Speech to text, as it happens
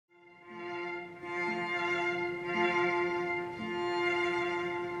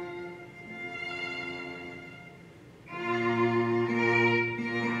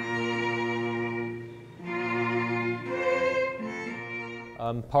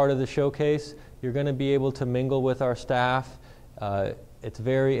part of the showcase. You're going to be able to mingle with our staff. It's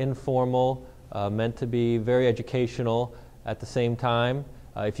very informal, meant to be very educational at the same time.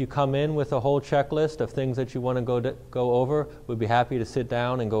 If you come in with a whole checklist of things that you want to go over, we'd be happy to sit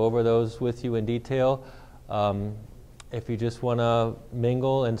down and go over those with you in detail. If you just want to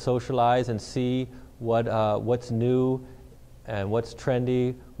mingle and socialize and see what's new and what's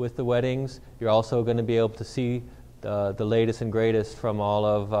trendy with the weddings, you're also going to be able to see the latest and greatest from all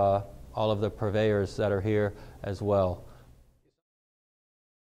of the purveyors that are here as well.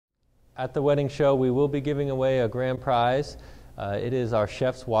 At the wedding show, we will be giving away a grand prize. It is our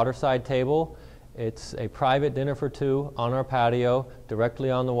chef's waterside table. It's a private dinner for two on our patio,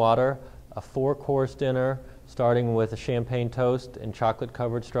 directly on the water, a 4-course dinner, starting with a champagne toast and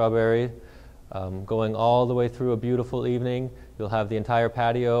chocolate-covered strawberry, going all the way through a beautiful evening. You'll have the entire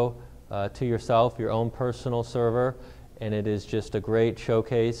patio to yourself, your own personal server, and it is just a great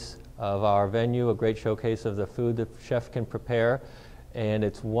showcase of our venue, a great showcase of the food the chef can prepare, and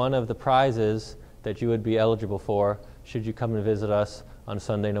it's one of the prizes that you would be eligible for should you come and visit us on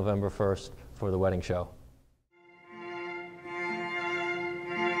Sunday, November 1st for the wedding show.